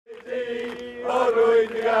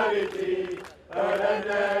Forwyd Garity, yr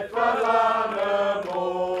eneth fan y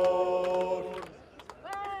môr.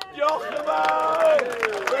 Diolch yn fawr!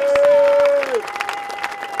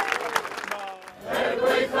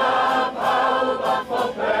 Gweitha pawb a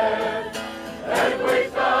phopeth,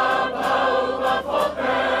 gweitha pawb a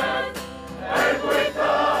phopeth,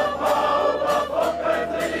 gweitha pawb a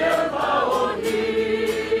phopeth ydy yma o hyd.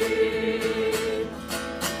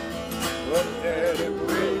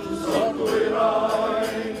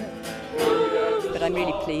 But I'm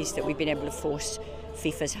really pleased that we've been able to force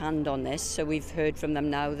FIFA's hand on this. So we've heard from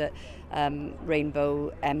them now that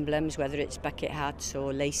rainbow emblems, whether it's bucket hats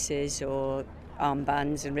or laces or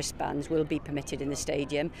armbands and wristbands, will be permitted in the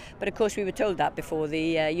stadium. But of course we were told that before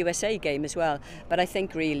the USA game as well. But I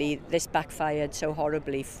think really this backfired so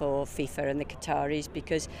horribly for FIFA and the Qataris,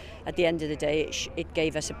 because at the end of the day it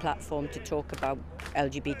gave us a platform to talk about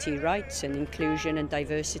LGBT rights and inclusion and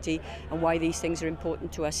diversity and why these things are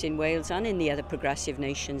important to us in Wales and in the other progressive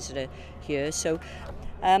nations that are here. So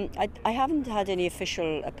I haven't had any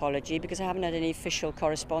official apology because I haven't had any official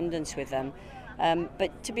correspondence with them.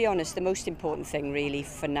 But to be honest, the most important thing really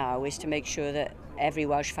for now is to make sure that every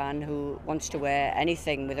Welsh fan who wants to wear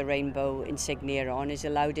anything with a rainbow insignia on is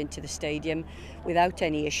allowed into the stadium without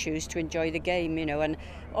any issues to enjoy the game, you know, and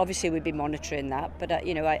obviously we'll be monitoring that, but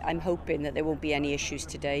you know, I'm hoping that there won't be any issues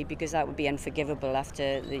today, because that would be unforgivable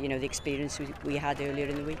after the experience we had earlier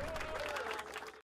in the week.